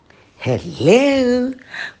Hello,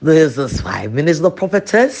 this is 5 Minutes the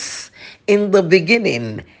Prophetess in the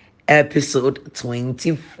beginning, episode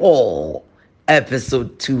 24,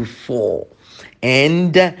 episode 24.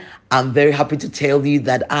 And I'm very happy to tell you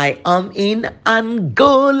that I am in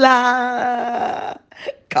Angola,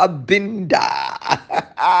 Cabinda.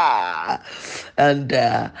 and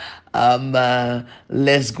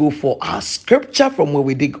let's go for our scripture from where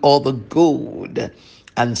we dig all the gold.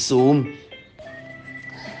 And so,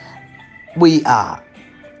 we are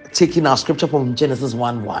taking our scripture from Genesis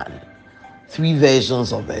 1:1, three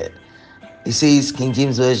versions of it. It says, King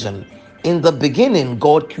James Version, in the beginning,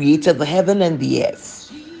 God created the heaven and the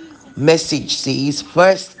earth. Message says,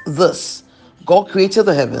 first this, God created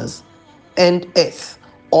the heavens and earth.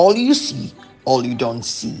 All you see, all you don't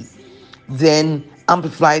see. Then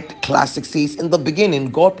Amplified Classic says, in the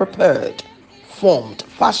beginning, God prepared, formed,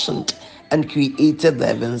 fashioned, and created the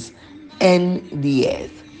heavens and the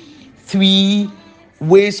earth. Three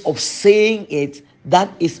ways of saying it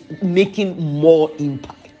that is making more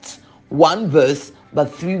impact. One verse,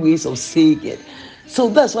 but three ways of saying it. So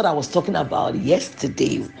that's what I was talking about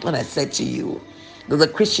yesterday when I said to you that the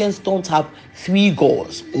Christians don't have three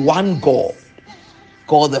gods, one God.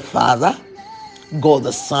 God the Father, God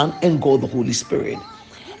the Son, and God the Holy Spirit.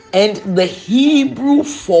 And the Hebrew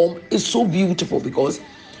form is so beautiful because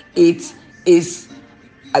it is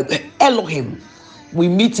Elohim. We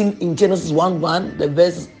meet him in Genesis 1:1, the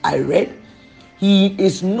verse I read. He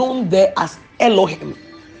is known there as Elohim.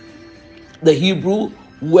 The Hebrew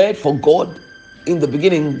word for God, in the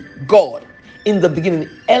beginning, God. In the beginning,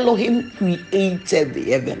 Elohim created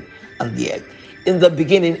the heaven and the earth. In the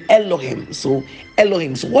beginning, Elohim. So,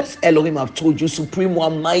 Elohim. So, what's Elohim? I've told you, Supreme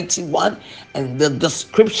One, Mighty One, and the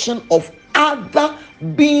description of other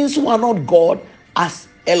beings who are not God as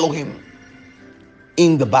Elohim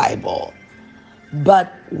in the Bible.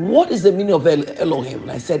 But what is the meaning of Elohim?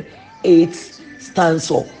 And I said it stands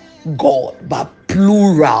for God, but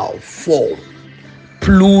plural form.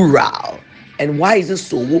 Plural. And why is it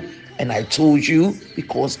so? And I told you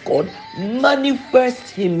because God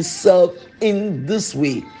manifests himself in this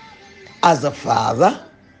way as a Father,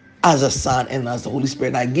 as a Son, and as the Holy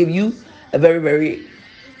Spirit. I give you a very, very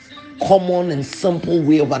common and simple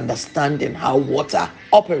way of understanding how water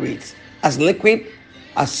operates as liquid,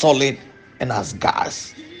 as solid, and as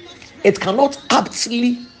gas. It cannot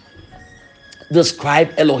aptly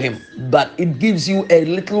describe Elohim, but it gives you a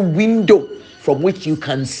little window from which you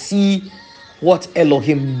can see what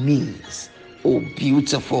Elohim means. Oh,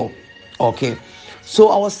 beautiful. Okay. So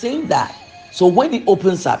I was saying that. So when it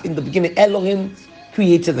opens up, in the beginning, Elohim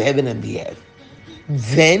created the heaven and the earth.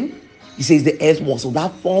 Then he says the earth was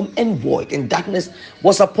without form and void, and darkness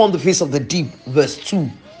was upon the face of the deep. Verse 2.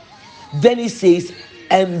 Then he says,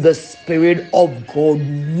 and the Spirit of God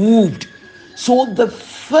moved. So the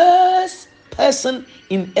first person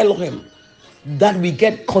in Elohim that we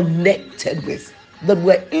get connected with, that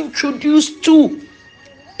we're introduced to,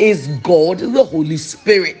 is God the Holy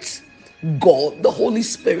Spirit. God the Holy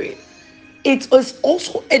Spirit. It is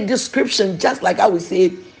also a description, just like I would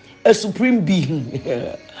say, a supreme being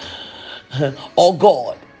or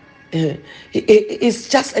God. It's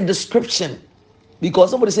just a description, because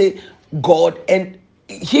somebody say God, and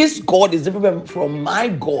his God is different from my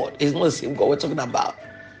God. It's not the same God we're talking about.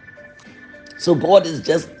 So God is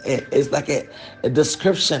just it's like a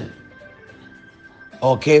description.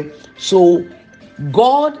 Okay, so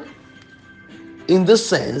God, in this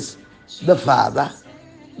sense, the Father,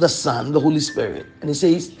 the Son, the Holy Spirit, and he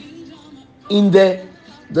says in the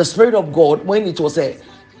Spirit of God, when it was the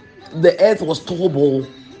earth was tohu.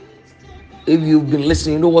 If you've been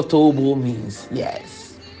listening, you know what tohu means.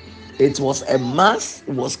 Yes, it was a mass,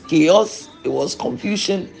 it was chaos, it was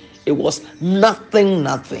confusion, it was nothing,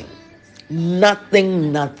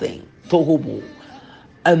 tohu.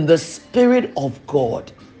 And the Spirit of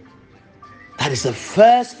God, that is the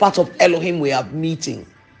first part of Elohim we are meeting,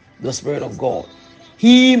 the Spirit of God.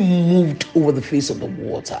 He moved over the face of the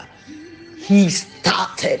water. He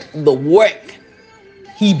started the work.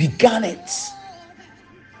 He began it.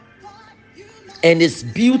 And it's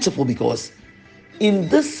beautiful because in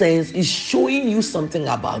this sense, it's showing you something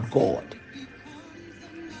about God.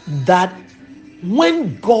 That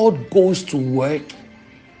when God goes to work,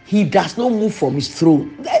 he does not move from his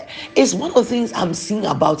throne. That is one of the things I'm seeing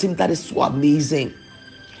about him that is so amazing.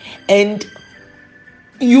 And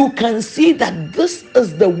you can see that this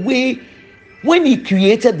is the way, when he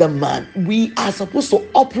created the man, we are supposed to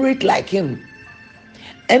operate like him.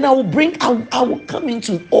 And I will come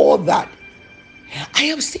into all that. I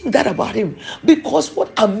am seeing that about him, because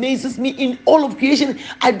what amazes me in all of creation,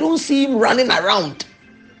 I don't see him running around.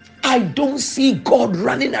 I don't see God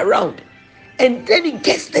running around. And then he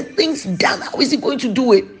gets the things done. How is he going to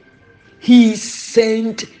do it? He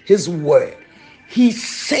sent his word. He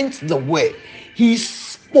sent the word. He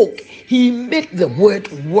spoke. He made the word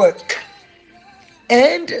work.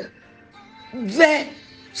 And the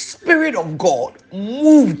Spirit of God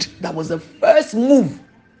moved. That was the first move.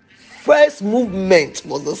 First movement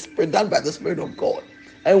was the Spirit done by the Spirit of God.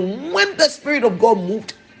 And when the Spirit of God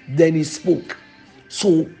moved, then he spoke.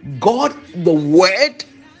 So God, the Word,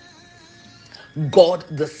 God,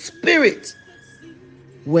 the Spirit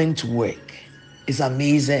went to work. It's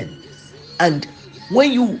amazing. And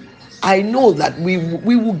when I know that we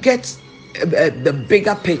will get the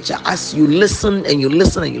bigger picture as you listen and you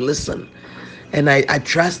listen and you listen. And I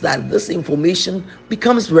trust that this information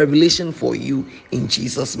becomes revelation for you in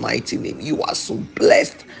Jesus' mighty name. You are so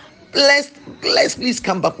blessed. Blessed. Please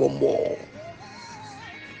come back for more.